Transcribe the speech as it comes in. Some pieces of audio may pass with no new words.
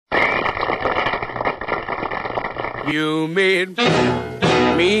You made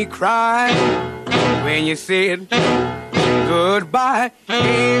me cry when you said goodbye.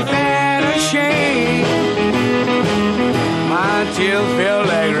 Ain't that a shame? My tears feel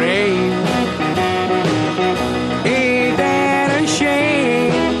like rain. Ain't that a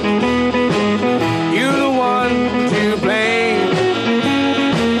shame? You're the one to blame.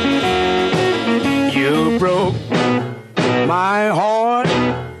 You broke my heart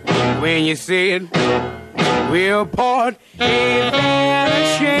when you said we'll part. Ain't that a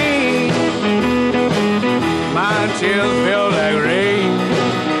shame? My tears feel like rain.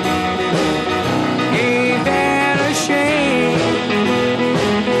 Ain't that a shame?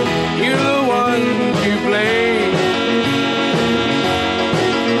 You're the one to blame.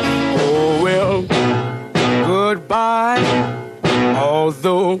 Oh well, goodbye.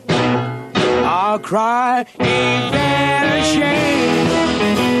 Although I'll cry. Ain't that a shame?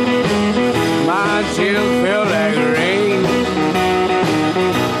 My tears feel like rain.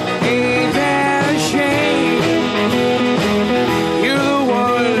 Ain't that a shame? You're the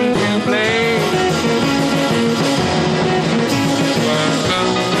one to blame.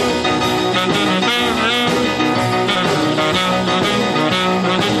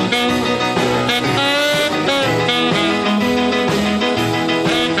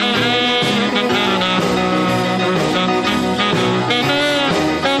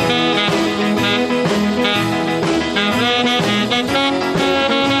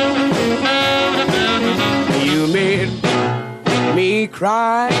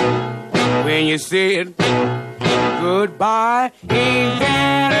 Cry when you said goodbye. Ain't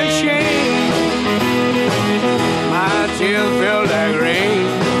that a shame? My tears feel like rain.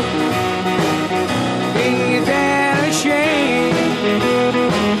 Ain't that a shame?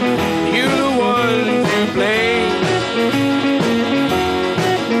 You're the one to blame.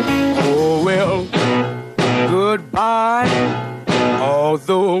 Oh well, goodbye.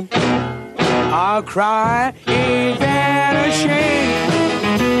 Although I'll cry. Ain't that a shame?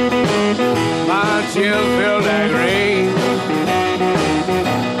 My tears feel like rain.